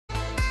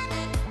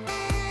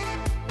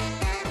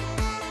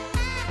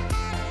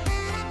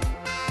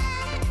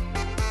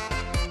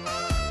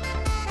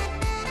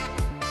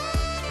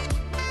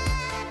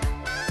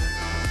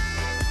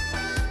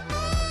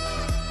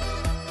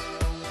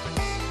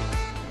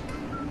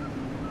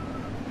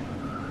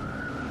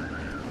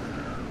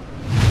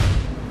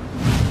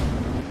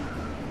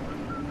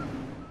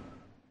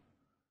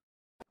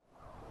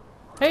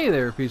Hey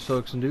there, peace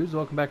folks and dudes.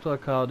 Welcome back to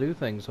Like How I Do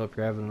Things. Hope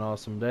you're having an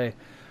awesome day.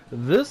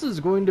 This is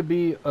going to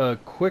be a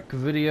quick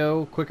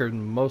video, quicker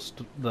than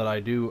most that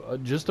I do,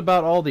 just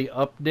about all the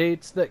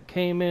updates that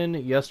came in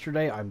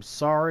yesterday. I'm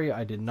sorry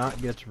I did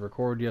not get to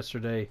record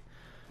yesterday.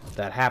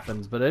 That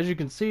happens. But as you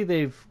can see,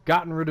 they've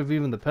gotten rid of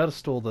even the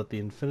pedestal that the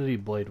Infinity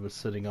Blade was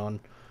sitting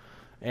on.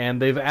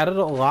 And they've added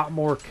a lot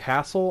more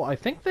castle. I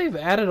think they've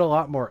added a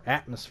lot more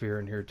atmosphere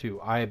in here too.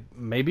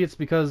 Maybe it's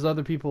because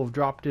other people have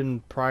dropped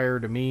in prior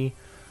to me.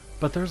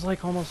 But there's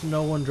like almost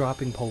no one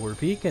dropping Polar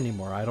Peak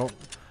anymore. I don't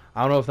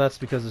know if that's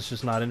because it's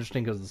just not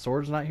interesting because the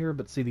sword's not here.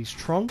 But see, these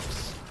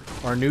trunks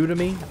are new to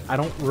me. I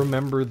don't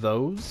remember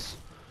those.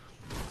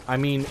 I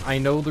mean, I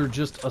know they're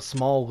just a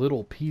small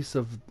little piece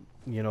of,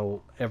 you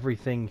know,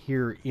 everything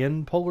here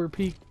in Polar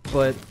Peak.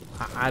 But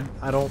I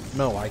don't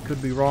know. I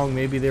could be wrong.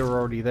 Maybe they were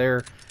already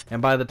there. And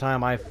by the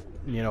time I,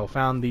 you know,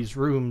 found these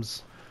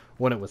rooms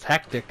when it was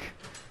hectic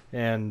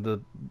and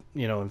the,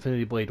 you know,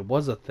 Infinity Blade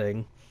was a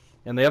thing.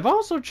 And they have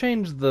also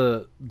changed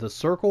the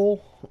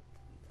circle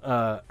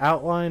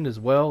outline as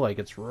well. Like,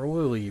 it's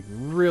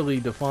really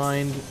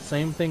defined.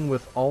 Same thing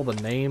with all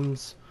the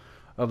names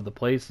of the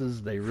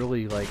places. They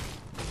really, like,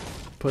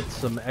 put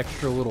some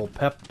extra little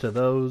pep to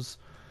those.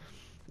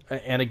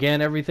 And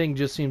again, everything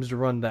just seems to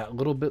run that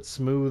little bit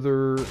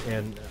smoother.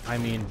 And, I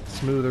mean,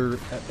 smoother.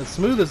 As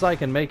smooth as I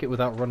can make it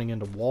without running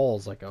into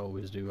walls like I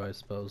always do, I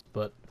suppose.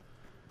 But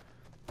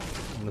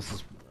this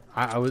is...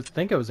 I would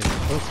think I was in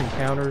close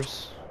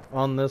encounters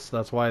on this.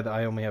 That's why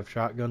I only have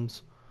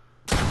shotguns.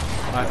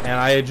 And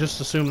I just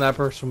assumed that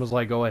person was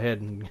like, go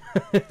ahead and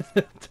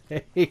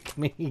take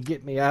me,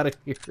 get me out of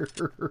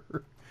here.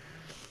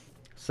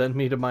 Send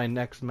me to my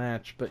next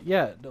match. But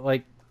yeah,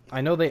 like,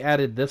 I know they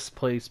added this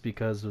place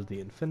because of the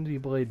Infinity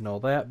Blade and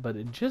all that, but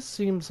it just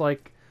seems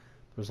like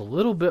there's a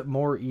little bit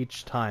more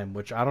each time,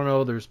 which I don't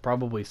know, there's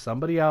probably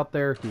somebody out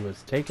there who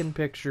has taken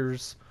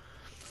pictures,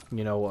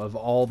 you know, of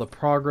all the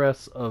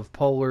progress of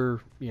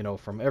Polar, you know,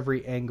 from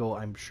every angle,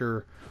 I'm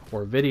sure,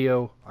 or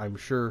video, I'm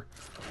sure,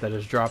 that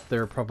has dropped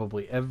there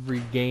probably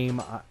every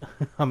game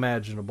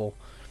imaginable.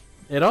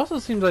 It also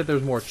seems like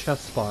there's more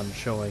chest spawns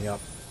showing up.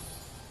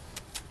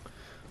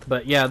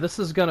 But yeah, this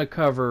is going to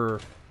cover,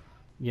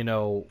 you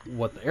know,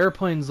 what the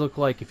airplanes look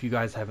like, if you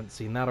guys haven't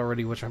seen that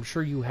already, which I'm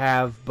sure you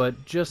have,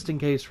 but just in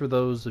case for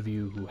those of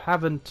you who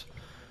haven't,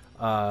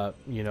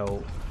 you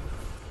know,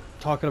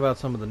 talking about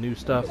some of the new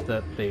stuff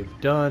that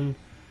they've done.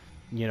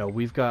 You know,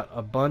 we've got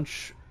a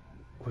bunch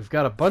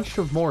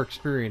of more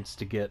experience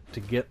to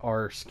get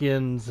our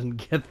skins and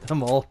get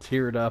them all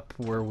tiered up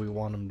where we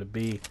want them to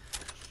be.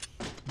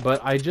 But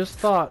I just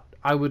thought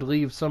I would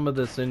leave some of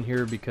this in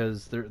here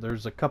because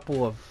there's a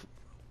couple of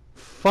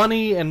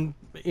funny and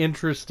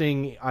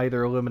interesting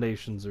either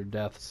eliminations or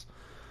deaths.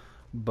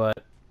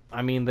 But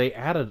I mean, they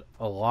added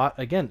a lot.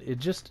 Again,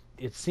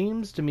 it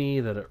seems to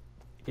me that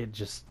it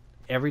just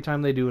every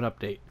time they do an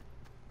update,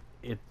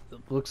 it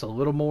looks a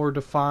little more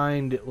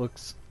defined. It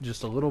looks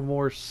just a little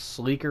more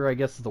sleeker, I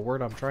guess is the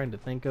word I'm trying to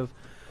think of.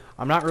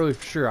 I'm not really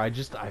sure. I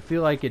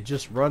feel like it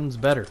just runs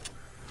better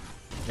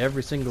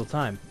every single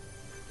time.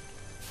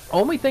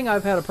 Only thing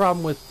I've had a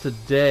problem with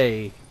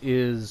today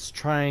is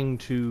trying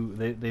to...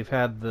 They've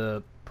had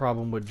the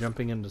problem with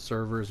jumping into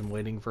servers and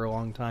waiting for a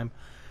long time.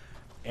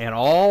 And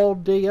all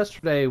day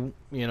yesterday,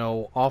 you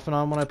know, off and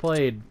on when I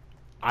played,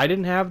 I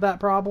didn't have that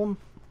problem.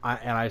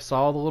 And I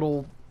saw the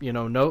little, you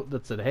know, note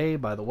that said, hey,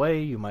 by the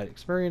way, you might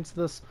experience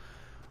this.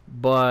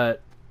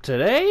 But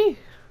today,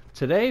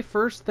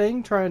 first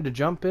thing, trying to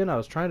jump in, I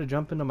was trying to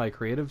jump into my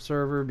creative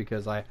server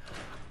because I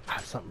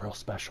have something real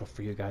special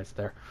for you guys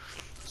there.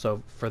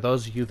 So for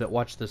those of you that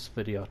watch this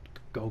video,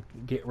 go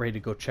get ready to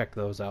go check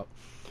those out.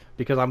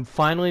 Because I'm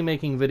finally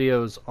making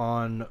videos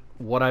on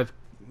what I've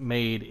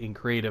made in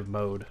creative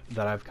mode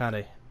that I've kind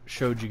of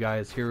showed you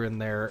guys here and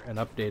there and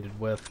updated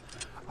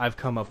with. I've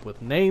come up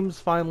with names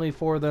finally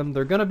for them.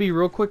 They're gonna be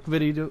real quick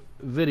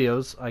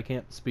videos. I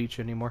can't speech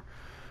anymore.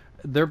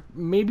 They're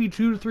maybe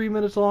 2 to 3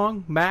 minutes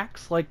long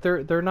max. Like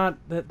they're not.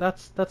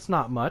 That's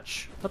not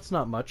much. That's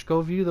not much. Go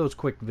view those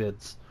quick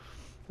vids.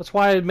 That's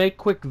why I make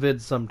quick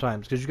vids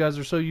sometimes, because you guys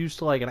are so used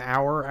to like an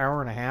hour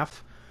and a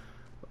half.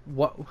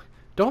 What?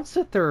 Don't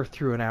sit there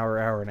through an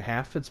hour and a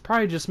half. It's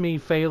probably just me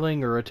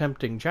failing or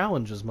attempting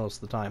challenges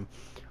most of the time.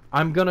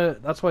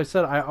 That's why I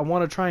said I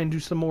want to try and do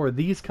some more of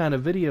these kind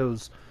of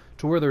videos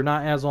to where they're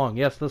not as long.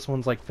 Yes, this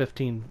one's like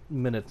 15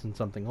 minutes and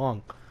something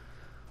long.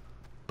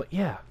 But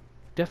yeah,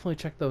 definitely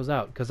check those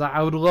out, because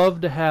I would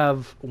love to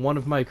have one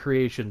of my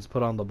creations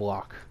put on the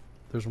block.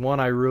 There's one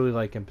I really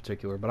like in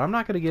particular, but I'm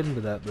not going to get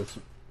into that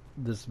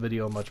this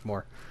video much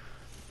more.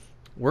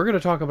 We're going to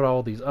talk about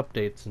all these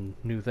updates and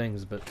new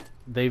things, but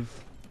they've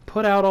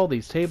put out all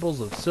these tables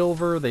of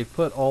silver. They've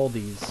put all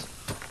these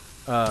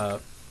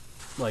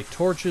like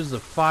torches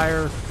of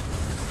fire.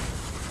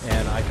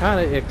 And I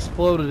kind of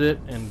exploded it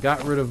and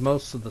got rid of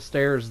most of the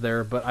stairs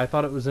there, but I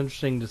thought it was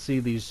interesting to see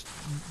these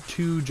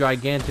 2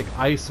 gigantic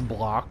ice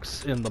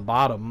blocks in the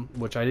bottom,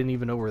 which I didn't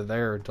even know were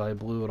there until I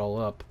blew it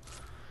all up.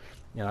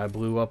 And I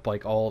blew up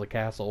like all the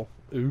castle.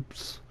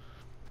 Oops.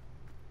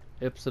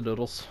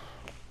 Ipsidoodles.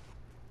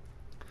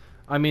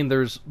 I mean,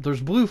 there's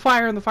blue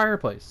fire in the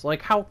fireplace.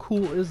 Like, how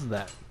cool is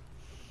that?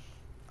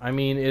 I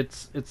mean,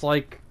 it's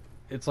like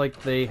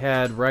they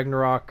had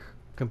Ragnarok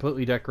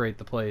completely decorate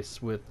the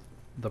place with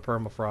the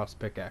permafrost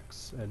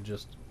pickaxe and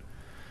just,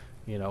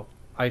 you know,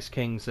 Ice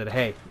King said,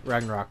 "Hey,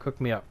 Ragnarok,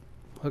 hook me up,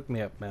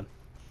 man.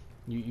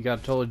 You got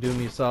to totally do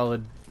me a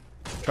solid.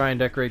 Try and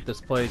decorate this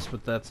place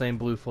with that same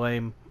blue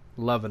flame.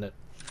 Loving it.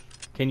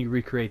 Can you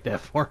recreate that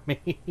for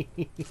me?"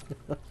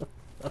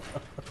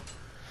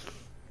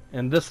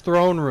 And this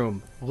throne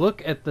room.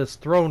 Look at this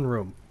throne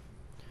room.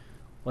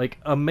 Like,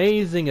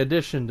 amazing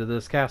addition to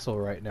this castle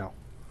right now.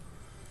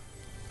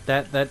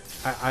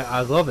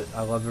 I love it.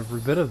 I love every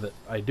bit of it.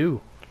 I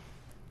do.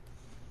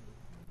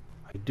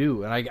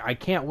 And I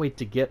can't wait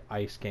to get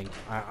Ice King.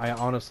 I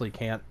honestly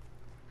can't.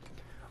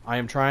 I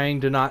am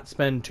trying to not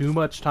spend too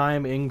much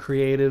time in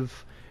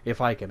creative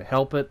if I can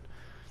help it.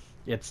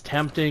 It's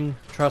tempting,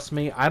 trust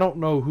me. I don't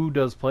know who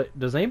does play.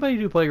 Does anybody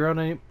do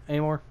playground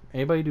anymore?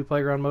 Anybody do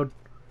playground mode?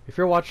 If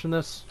you're watching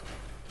this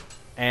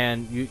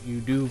and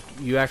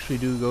you actually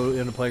do go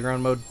into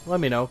playground mode, let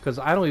me know, because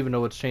I don't even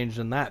know what's changed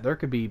in that. There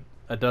could be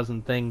a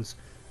dozen things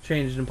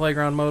changed in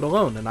playground mode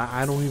alone, and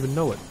I don't even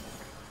know it.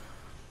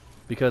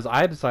 Because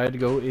I decided to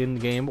go in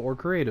game or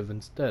creative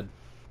instead.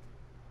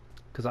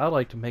 Because I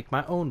like to make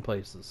my own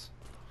places.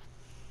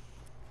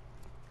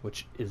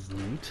 Which is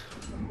neat.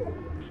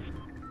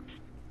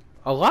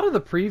 A lot of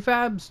the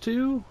prefabs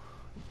too,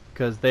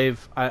 because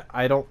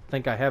I don't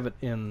think I have it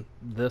in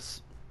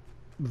this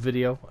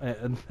video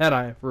that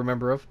I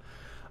remember of,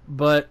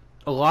 but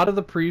a lot of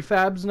the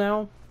prefabs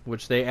now,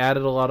 which they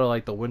added a lot of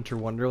like the Winter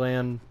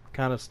Wonderland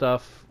kind of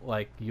stuff,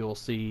 like you'll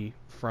see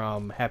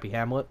from Happy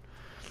Hamlet,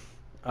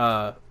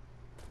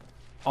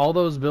 all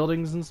those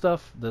buildings and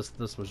stuff. This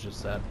was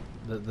just sad.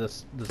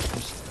 This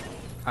just,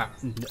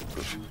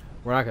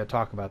 we're not going to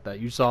talk about that.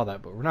 You saw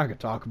that, but we're not going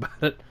to talk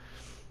about it.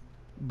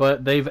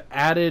 But they've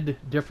added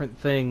different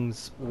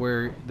things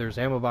where there's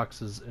ammo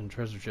boxes and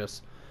treasure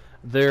chests.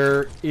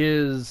 There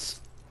is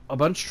a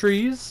bunch of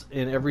trees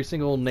in every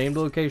single named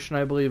location,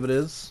 I believe it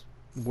is,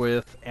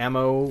 with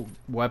ammo,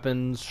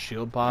 weapons,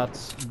 shield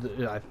pots.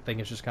 I think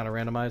it's just kind of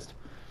randomized.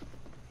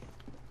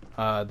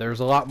 There's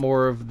a lot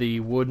more of the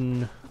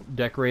wooden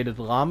decorated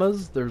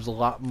llamas. There's a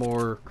lot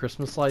more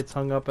Christmas lights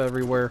hung up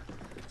everywhere.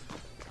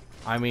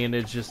 I mean,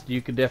 it's just,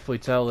 you can definitely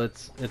tell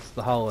it's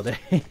the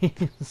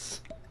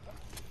holidays.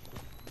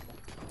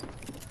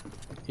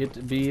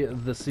 It be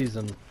the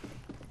season.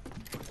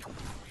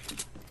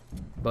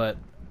 But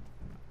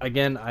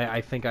again, I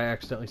think I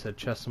accidentally said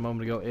chest a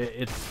moment ago.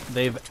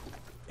 They've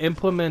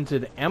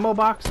implemented ammo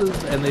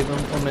boxes and they've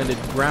implemented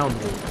ground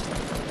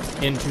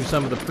loot into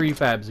some of the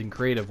prefabs in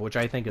creative, which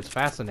I think is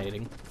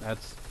fascinating.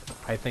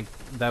 I think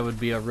that would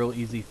be a real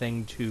easy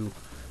thing to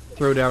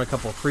throw down a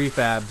couple of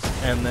prefabs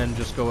and then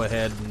just go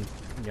ahead and,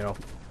 you know,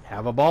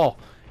 have a ball.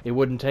 It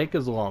wouldn't take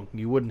as long.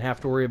 You wouldn't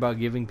have to worry about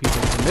giving people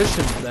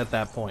permissions at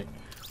that point,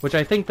 which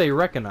I think they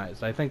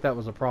recognized. I think that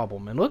was a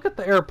problem. And look at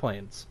the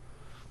airplanes.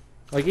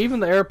 Like, even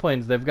the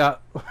airplanes, they've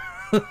got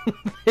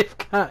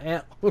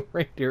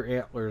reindeer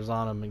antlers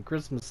on them and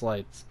Christmas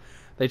lights.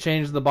 They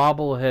changed the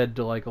bobblehead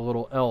to like a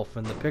little elf,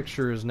 and the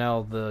picture is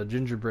now the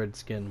gingerbread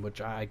skin,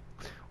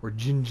 or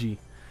Gingy.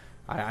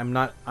 I'm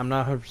not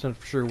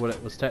 100% sure what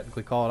it was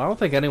technically called. I don't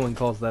think anyone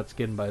calls that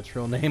skin by its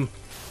real name,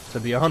 to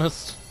be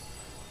honest.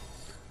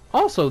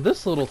 Also,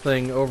 this little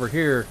thing over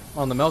here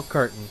on the milk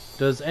carton.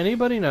 Does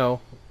anybody know?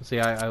 See,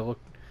 I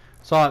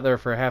saw it there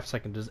for a half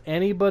second. Does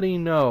anybody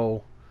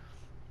know?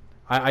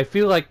 I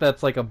feel like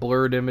that's like a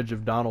blurred image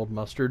of Donald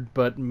Mustard,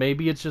 but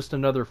maybe it's just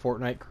another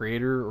Fortnite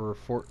creator, or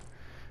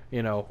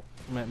you know,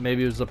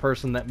 maybe it was the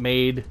person that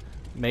made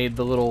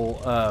the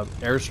little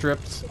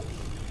airstrips,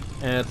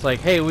 and it's like,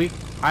 hey,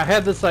 I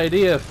had this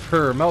idea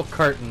for a milk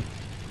carton.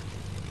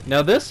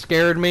 Now this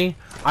scared me.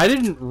 I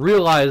didn't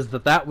realize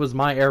that was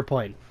my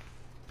airplane.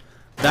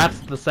 That's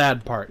the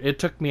sad part. It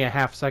took me a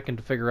half second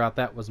to figure out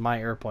that was my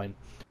airplane,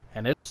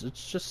 and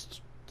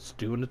it's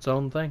doing its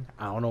own thing.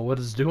 I don't know what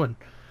it's doing.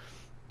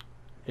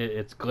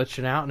 It's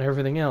glitching out and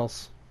everything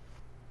else.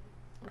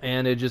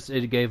 And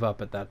it gave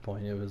up at that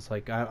point. It was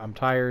like, I'm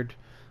tired.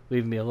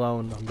 Leave me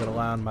alone. I'm gonna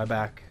lie on my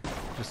back.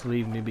 Just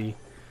leave me be.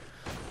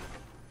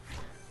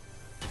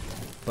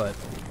 But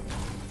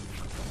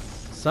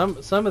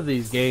some of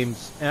these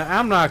games, and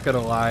I'm not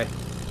gonna lie.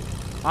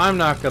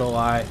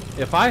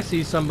 If I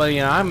see somebody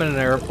and I'm in an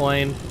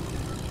airplane,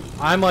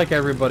 I'm like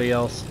everybody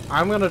else.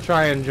 I'm gonna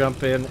try and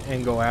jump in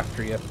and go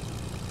after you.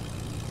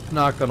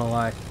 Not gonna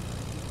lie.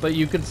 But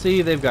you can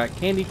see they've got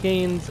candy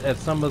canes at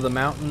some of the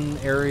mountain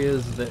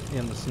areas,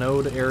 in the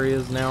snowed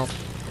areas now.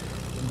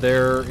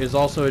 There is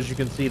also, as you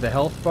can see, the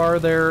health bar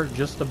there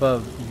just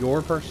above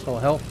your personal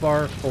health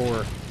bar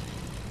for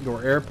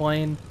your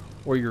airplane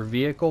or your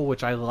vehicle,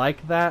 which I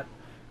like that,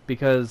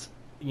 because,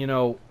 you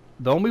know,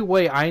 the only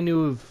way I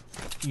knew of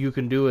you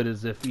can do it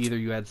is if either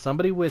you had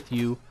somebody with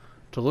you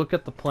to look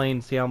at the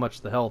plane, see how much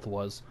the health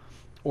was,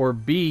 or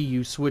B,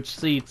 you switch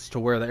seats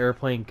to where the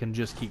airplane can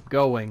just keep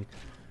going,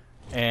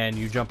 and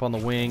you jump on the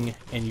wing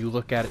and you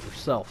look at it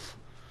yourself.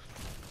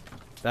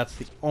 That's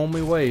the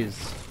only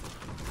ways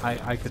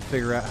I could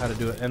figure out how to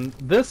do it. And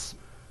this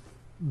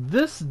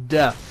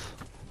death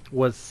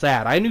was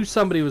sad. I knew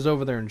somebody was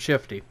over there in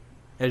Shifty,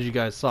 as you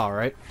guys saw,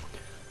 right?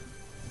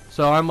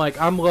 So I'm like,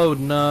 I'm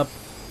loading up.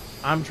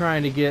 I'm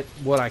trying to get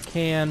what I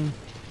can.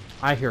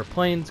 I hear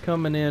planes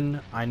coming in.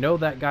 I know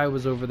that guy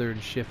was over there in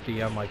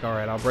Shifty. I'm like,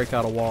 alright, I'll break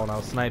out a wall and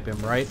I'll snipe him,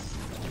 right?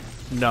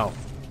 No.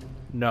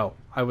 No.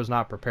 I was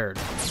not prepared.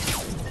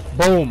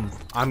 Boom!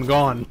 I'm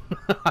gone.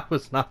 I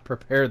was not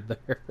prepared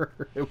there.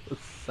 It was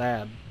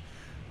sad.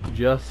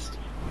 Just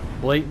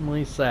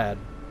blatantly sad.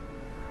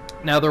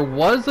 Now, there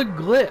was a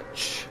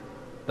glitch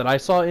that I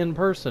saw in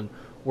person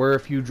where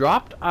if you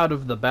dropped out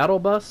of the battle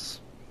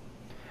bus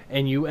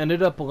and you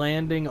ended up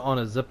landing on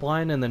a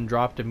zipline and then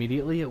dropped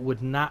immediately, it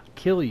would not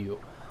kill you.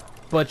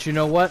 But you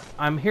know what?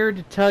 I'm here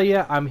to tell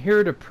you, I'm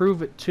here to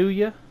prove it to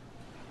you,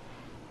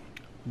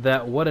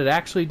 that what it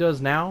actually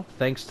does now,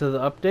 thanks to the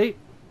update,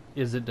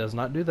 is it does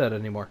not do that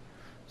anymore.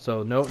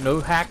 So no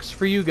hacks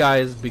for you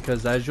guys,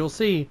 because as you'll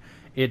see,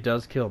 it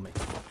does kill me.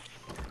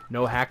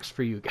 No hacks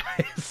for you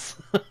guys.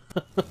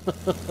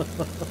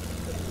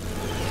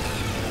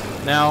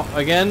 Now,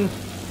 again,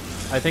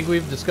 I think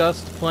we've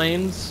discussed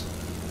planes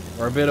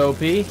are a bit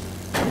OP.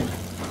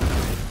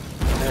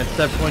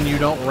 Except when you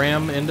don't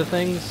ram into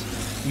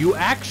things. You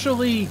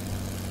actually...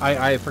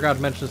 I forgot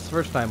to mention this the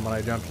first time when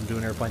I jumped into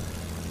an airplane.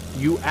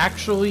 You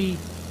actually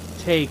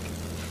take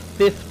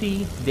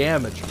 50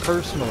 damage,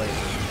 personally.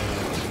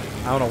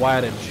 I don't know why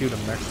I didn't shoot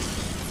him there.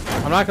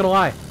 I'm not gonna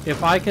lie.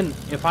 If I can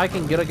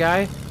get a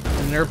guy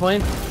in an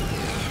airplane,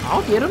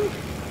 I'll get him.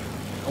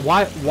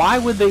 Why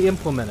would they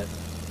implement it?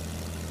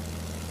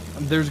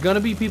 There's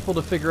gonna be people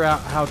to figure out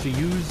how to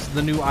use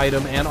the new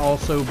item and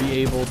also be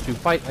able to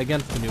fight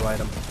against the new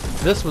item.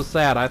 This was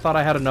sad. I thought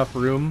I had enough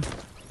room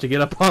to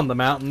get up on the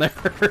mountain there,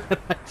 and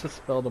I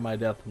just fell to my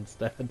death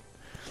instead.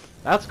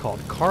 That's called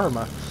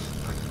karma.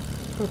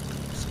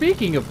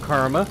 Speaking of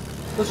karma,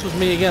 this was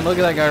me again. Look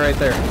at that guy right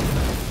there.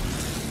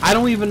 I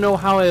don't even know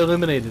how I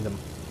eliminated him.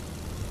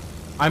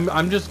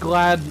 I'm just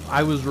glad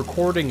I was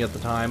recording at the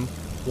time.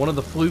 One of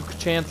the fluke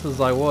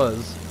chances I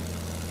was.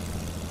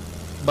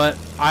 But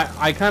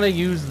I kind of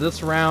used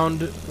this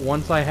round,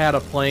 once I had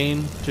a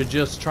plane, to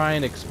just try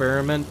and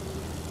experiment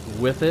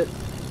with it.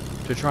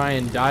 To try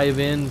and dive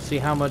in, see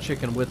how much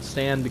it can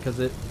withstand, because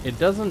it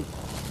doesn't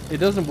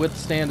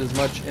withstand as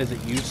much as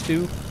it used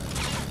to.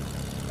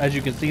 As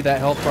you can see, that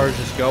health bar is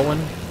just going.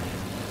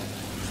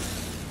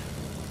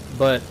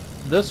 But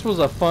this was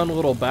a fun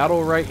little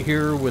battle right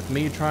here with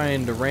me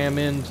trying to ram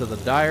into the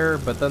Dire,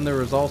 but then there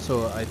was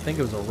also, I think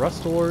it was a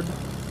Rust Lord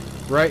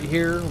right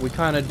here. We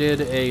kind of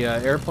did a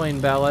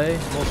airplane ballet,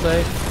 we'll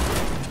say.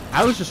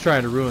 I was just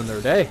trying to ruin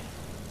their day.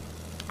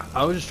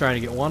 I was just trying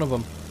to get one of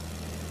them.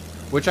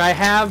 Which I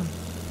have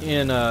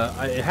in,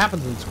 it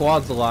happens in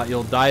squads a lot.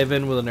 You'll dive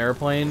in with an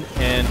airplane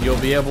and you'll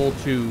be able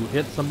to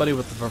hit somebody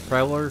with the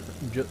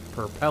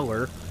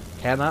propeller,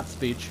 cannot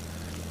speech,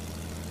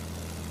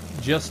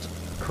 just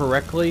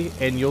correctly,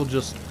 and you'll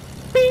just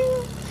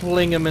bing,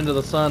 fling him into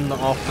the sun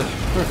off the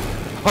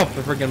off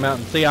the freaking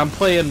mountain. See, I'm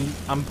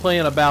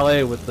playing a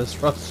ballet with this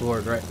Rust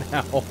Sword right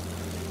now.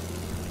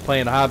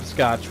 Playing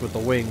hopscotch with the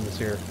wings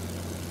here.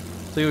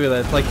 See, look at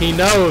that. It's like he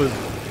knows.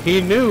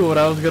 He knew what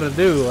I was gonna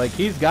do. Like,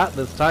 he's got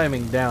this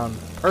timing down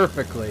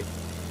perfectly.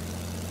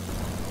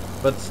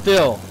 But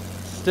still,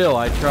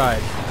 I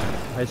tried.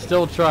 I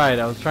still tried.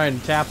 I was trying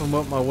to tap him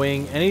with my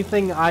wing.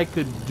 Anything I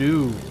could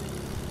do.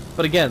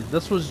 But again,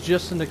 this was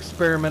just an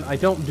experiment. I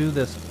don't do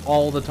this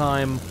all the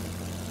time.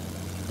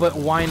 But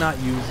why not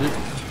use it?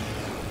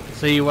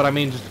 See what I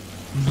mean? Just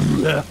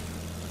bleh.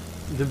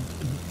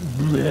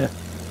 Bleh.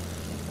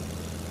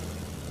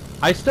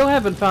 I still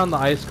haven't found the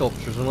ice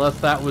sculptures, unless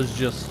that was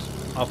just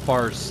a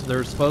farce.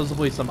 There's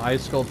supposedly some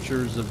ice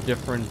sculptures of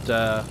different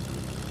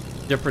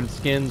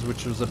skins,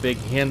 which was a big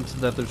hint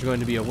that there's going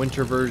to be a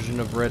winter version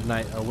of Red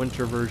Knight, a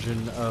winter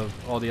version of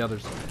all the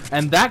others.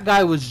 And that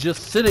guy was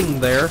just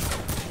sitting there,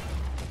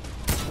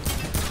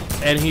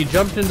 and he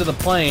jumped into the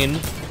plane,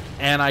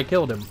 and I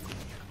killed him.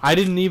 I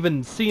didn't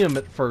even see him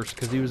at first,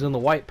 because he was in the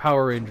white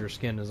Power Ranger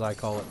skin, as I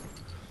call it.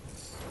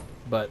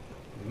 But,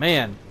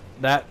 man,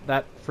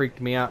 that freaked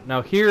me out.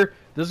 Now here,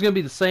 this is going to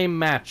be the same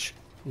match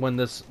when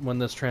this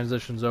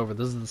transitions over.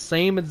 This is the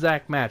same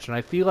exact match, and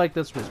I feel like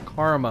this was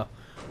karma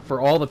for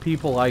all the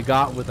people I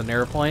got with an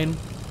airplane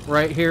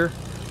right here,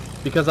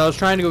 because I was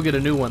trying to go get a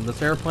new one.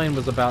 This airplane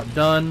was about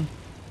done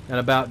and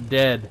about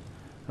dead.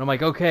 And I'm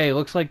like, okay,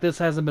 looks like this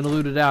hasn't been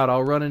looted out.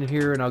 I'll run in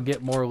here and I'll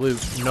get more loot.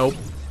 Nope.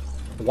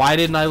 Why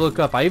didn't I look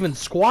up? I even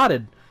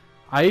squatted.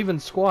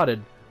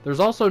 There's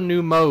also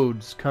new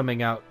modes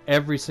coming out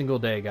every single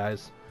day,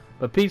 guys.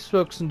 But peace,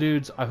 folks and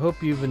dudes. I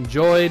hope you've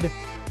enjoyed.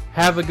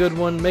 Have a good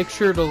one. Make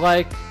sure to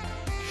like,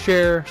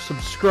 share,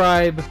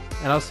 subscribe,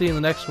 and I'll see you in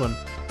the next one.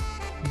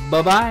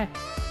 Bye-bye.